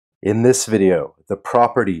In this video, the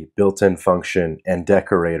property, built-in function, and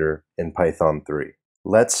decorator in Python 3.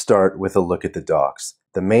 Let's start with a look at the docs.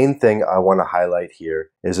 The main thing I want to highlight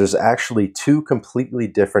here is there's actually two completely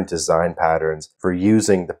different design patterns for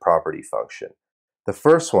using the property function. The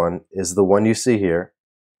first one is the one you see here,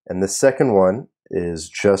 and the second one is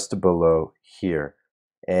just below here.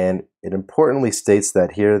 And it importantly states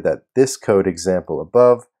that here that this code example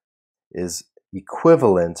above is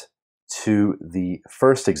equivalent to the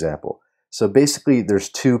first example. So basically there's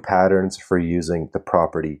two patterns for using the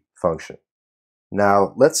property function.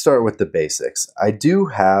 Now let's start with the basics. I do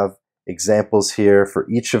have examples here for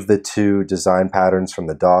each of the two design patterns from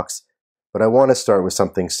the docs, but I want to start with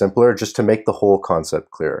something simpler just to make the whole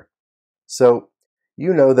concept clearer. So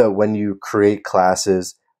you know that when you create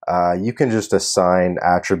classes, you can just assign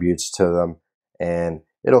attributes to them and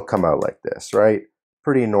it'll come out like this, right?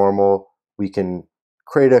 Pretty normal. We can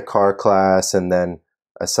create a car class and then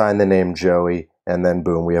assign the name Joey, and then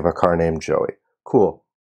boom, we have a car named Joey. Cool.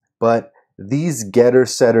 But these getter,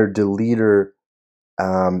 setter, deleter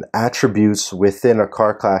attributes within a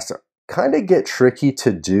car class kind of get tricky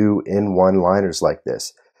to do in one-liners like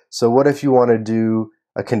this. So what if you want to do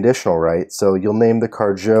a conditional, right? So you'll name the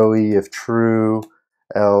car Joey if true,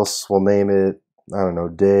 else we'll name it, I don't know,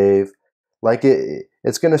 Dave. Like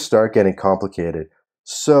it's going to start getting complicated.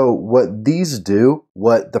 So what these do,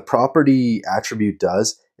 what the property attribute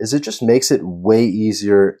does, is it just makes it way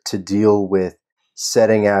easier to deal with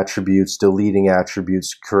setting attributes, deleting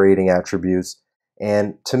attributes, creating attributes.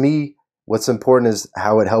 And to me, what's important is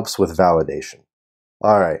how it helps with validation.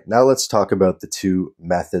 All right, now let's talk about the two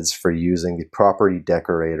methods for using the property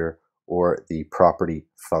decorator or the property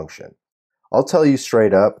function. I'll tell you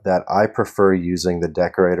straight up that I prefer using the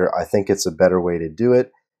decorator. I think it's a better way to do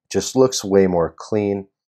it. Just looks way more clean,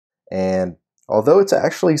 and although it's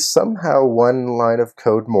actually somehow one line of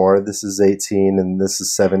code more, this is 18 and this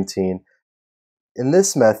is 17, in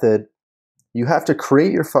this method you have to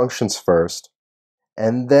create your functions first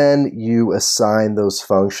and then you assign those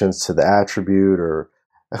functions to the attribute or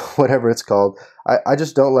whatever it's called. I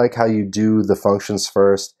just don't like how you do the functions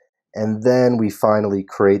first and then we finally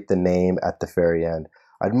create the name at the very end.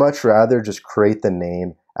 I'd much rather just create the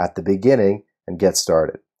name at the beginning and get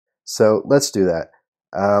started. So let's do that.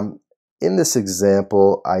 In this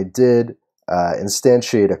example, I did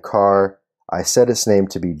instantiate a car. I set its name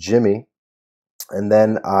to be Jimmy, and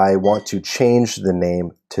then I want to change the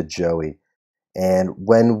name to Joey. And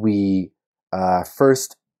when we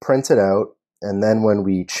first print it out, and then when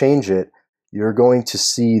we change it, you're going to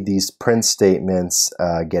see these print statements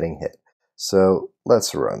getting hit. So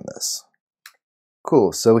let's run this.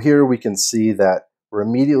 Cool. So here we can see that we're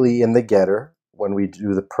immediately in the getter when we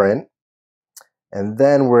do the print, and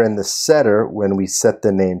then we're in the setter when we set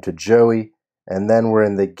the name to Joey, and then we're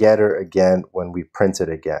in the getter again when we print it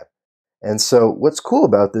again. And so what's cool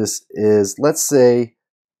about this is, let's say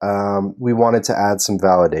we wanted to add some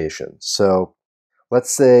validation. So let's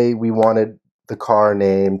say we wanted the car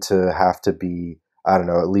name to have to be, I don't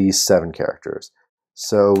know, at least 7 characters.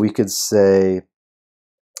 So we could say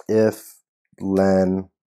if len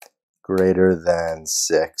greater than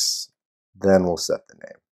 6, then we'll set the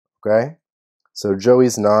name, okay? So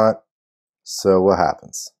Joey's not, so what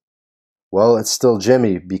happens? Well, it's still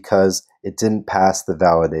Jimmy because it didn't pass the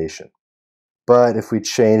validation. But if we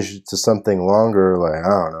change it to something longer, like, I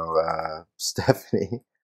don't know, Stephanie,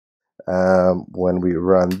 when we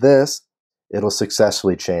run this, it'll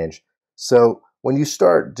successfully change. So when you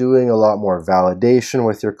start doing a lot more validation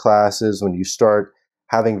with your classes, when you start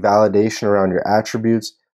having validation around your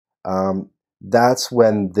attributes, that's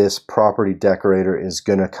when this property decorator is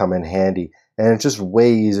going to come in handy. And it's just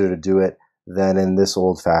way easier to do it than in this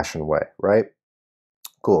old-fashioned way, right?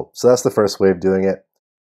 Cool. So that's the first way of doing it.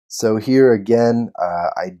 So here again,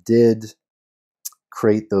 I did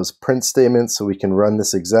create those print statements so we can run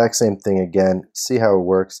this exact same thing again, see how it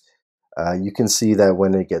works. You can see that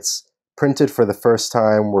when it gets printed for the first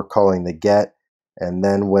time, we're calling the get, and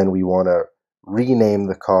then when we want to rename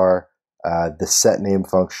the car, the set name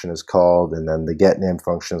function is called, and then the get name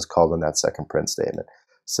function is called in that second print statement.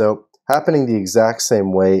 So happening the exact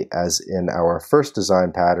same way as in our first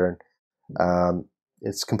design pattern,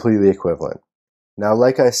 it's completely equivalent. Now,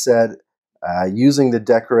 like I said, using the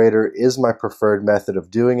decorator is my preferred method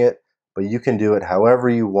of doing it, but you can do it however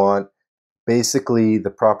you want. Basically,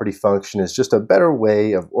 the property function is just a better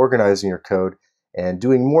way of organizing your code and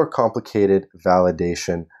doing more complicated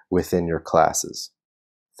validation within your classes.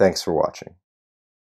 Thanks for watching.